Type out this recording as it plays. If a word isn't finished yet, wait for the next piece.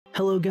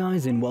Hello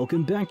guys and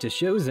welcome back to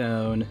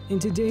ShowZone. In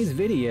today's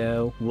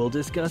video, we'll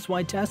discuss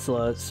why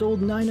Tesla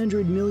sold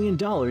 $900 million in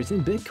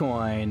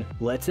Bitcoin.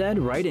 Let's head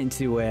right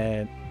into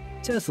it.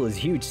 Tesla's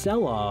huge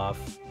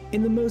sell-off.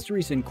 In the most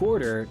recent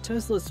quarter,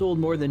 Tesla sold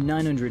more than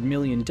 $900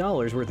 million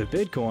worth of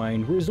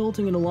Bitcoin,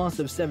 resulting in a loss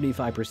of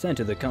 75%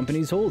 of the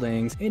company's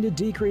holdings and a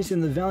decrease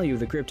in the value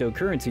of the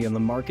cryptocurrency on the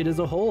market as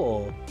a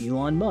whole.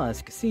 Elon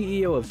Musk,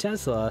 CEO of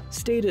Tesla,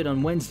 stated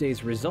on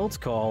Wednesday's results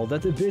call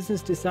that the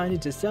business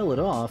decided to sell it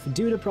off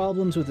due to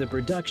problems with the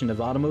production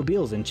of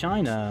automobiles in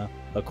China.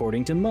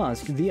 According to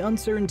Musk, the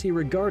uncertainty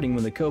regarding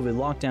when the COVID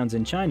lockdowns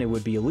in China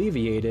would be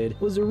alleviated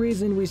was a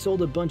reason we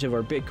sold a bunch of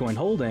our Bitcoin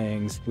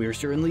holdings. We are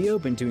certainly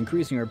open to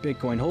increasing our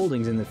Bitcoin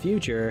holdings in the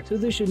future, so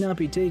this should not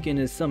be taken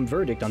as some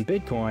verdict on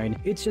Bitcoin.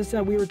 It's just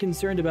that we were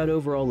concerned about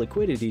overall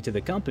liquidity to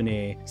the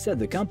company, said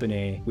the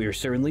company. We are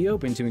certainly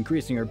open to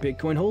increasing our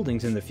Bitcoin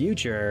holdings in the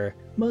future.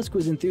 Musk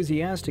was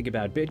enthusiastic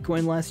about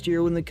Bitcoin last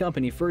year when the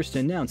company first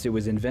announced it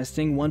was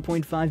investing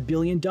 $1.5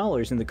 billion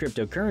in the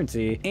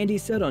cryptocurrency, and he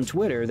said on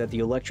Twitter that the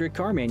electric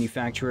car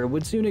manufacturer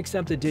would soon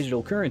accept the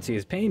digital currency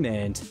as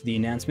payment. The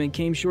announcement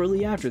came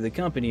shortly after the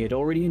company had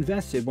already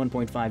invested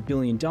 $1.5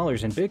 billion in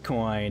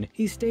Bitcoin.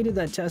 He stated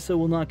that Tesla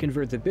will not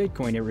convert the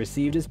Bitcoin it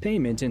received as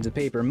payment into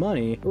paper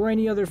money or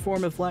any other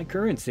form of flat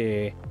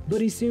currency.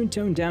 But he soon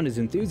toned down his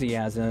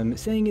enthusiasm,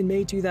 saying in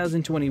May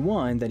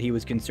 2021 that he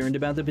was concerned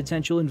about the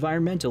potential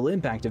environmental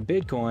impact of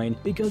Bitcoin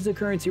because the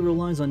currency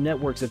relies on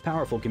networks of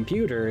powerful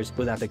computers,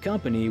 but that the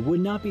company would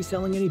not be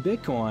selling any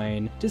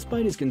Bitcoin.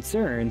 Despite his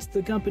concerns,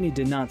 the company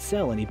did not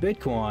sell any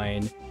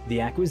Bitcoin. The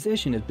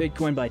acquisition of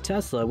Bitcoin by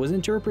Tesla was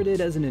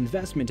interpreted as an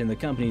investment in the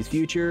company's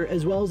future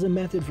as well as a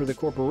method for the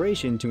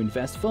corporation to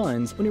invest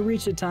funds when it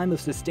reached a time of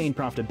sustained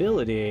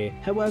profitability.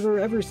 However,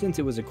 ever since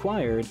it was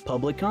acquired,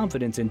 public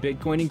confidence in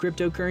Bitcoin and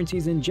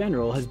cryptocurrencies in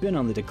general has been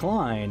on the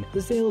decline.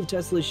 The sale of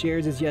Tesla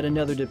shares is yet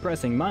another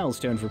depressing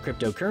milestone for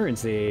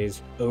cryptocurrencies.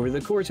 Over the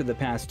course of the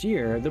past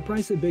year, the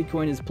price of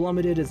Bitcoin has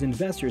plummeted as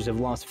investors have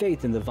lost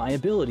faith in the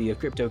viability of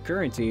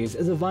cryptocurrencies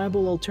as a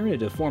viable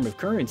alternative form of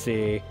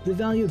currency. The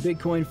value of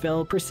Bitcoin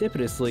fell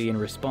precipitously in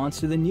response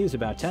to the news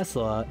about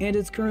Tesla, and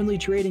it's currently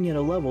trading at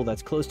a level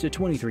that's close to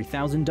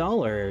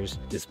 $23,000.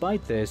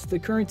 Despite this, the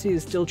currency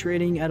is still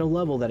trading at a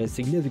level that is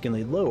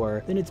significantly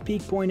lower than its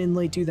peak point in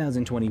late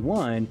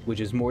 2021, which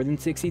is more than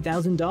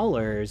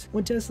 $60,000.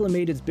 When Tesla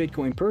made its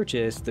Bitcoin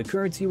purchase, the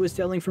currency was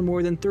selling for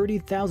more than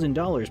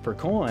 $30,000 per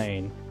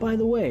coin. By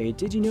the way,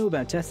 did you know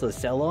about Tesla's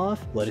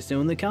sell-off? Let us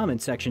know in the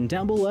comments section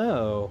down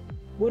below.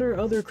 What are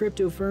other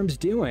crypto firms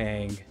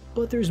doing?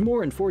 But there's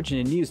more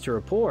unfortunate news to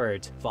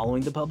report.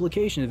 Following the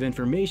publication of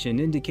information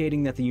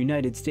indicating that the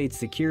United States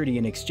Securities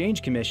and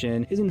Exchange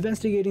Commission is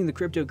investigating the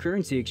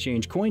cryptocurrency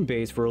exchange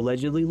Coinbase for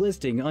allegedly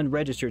listing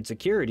unregistered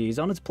securities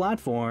on its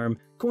platform,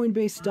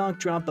 Coinbase stock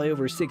dropped by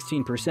over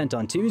 16%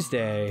 on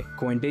Tuesday.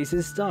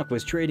 Coinbase's stock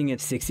was trading at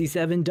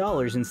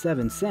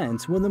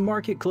 $67.07 when the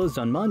market closed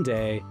on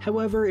Monday.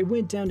 However, it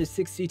went down to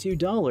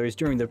 $62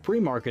 during the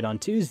pre-market on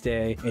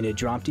Tuesday, and it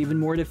dropped even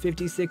more to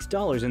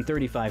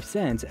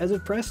 $56.35 as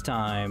of press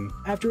time.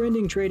 After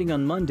ending trading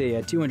on Monday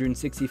at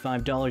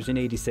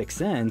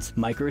 $265.86,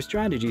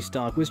 MicroStrategy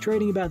stock was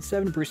trading about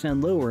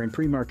 7% lower in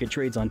pre-market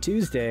trades on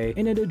Tuesday,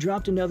 and it had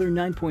dropped another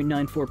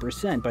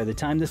 9.94% by the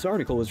time this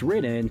article was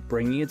written,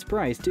 bringing its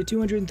price to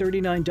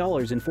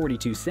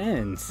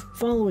 $239.42.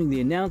 Following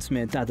the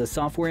announcement that the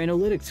software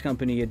analytics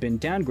company had been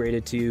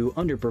downgraded to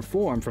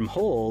underperform from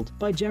hold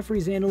by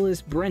Jefferies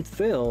analyst Brent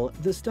Thill,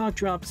 the stock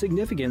dropped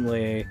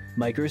significantly.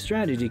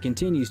 MicroStrategy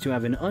continues to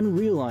have an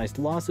unrealized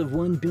loss of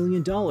 $1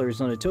 billion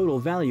on a total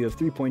value of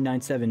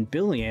 $3.97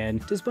 billion,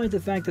 despite the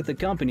fact that the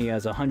company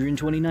has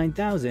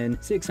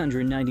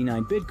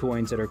 129,699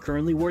 bitcoins that are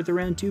currently worth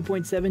around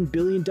 $2.7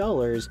 billion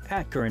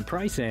at current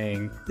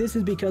pricing. This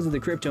is because of the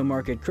crypto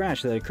market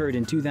crash that occurred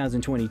in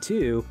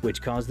 2022,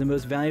 which caused the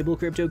most valuable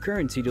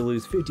cryptocurrency to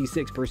lose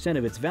 56%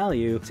 of its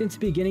value since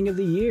the beginning of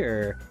the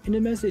year. In a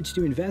message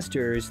to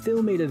investors,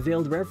 Thill made a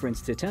veiled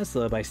reference to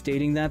Tesla by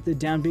stating that the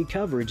downbeat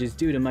coverage is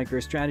due to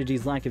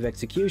MicroStrategy's lack of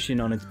execution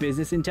on its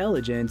business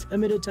intelligence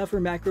amid a tougher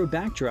macro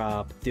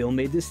backdrop. Thill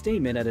made this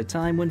statement at a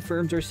time when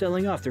firms are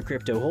selling off their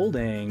crypto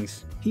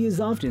holdings. He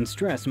has often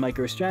stressed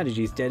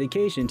MicroStrategy's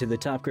dedication to the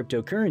top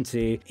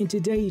cryptocurrency, and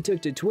today he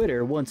took to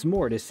Twitter once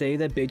more to say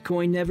that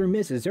Bitcoin never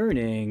misses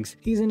earnings.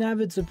 He's an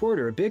avid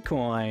supporter of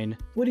Bitcoin.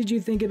 What did you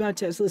think about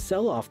Tesla's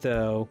sell-off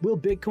though? Will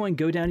Bitcoin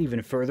go down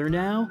even further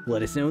now?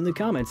 Let us know in the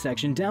comments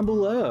section down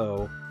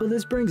below. But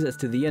this brings us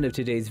to the end of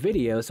today's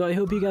video, so I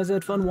hope you guys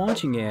had fun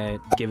watching it.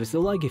 Give us a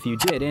like if you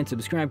did and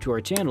subscribe to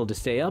our channel to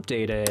stay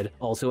updated.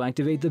 Also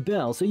activate the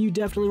bell so you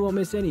definitely won't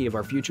miss any of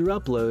our future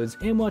uploads,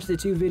 and watch the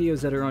 2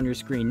 videos that are on your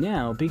screen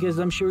now because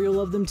I'm sure you'll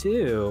love them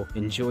too.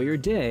 Enjoy your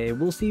day,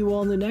 we'll see you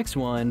all in the next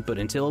one, but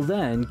until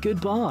then,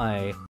 goodbye.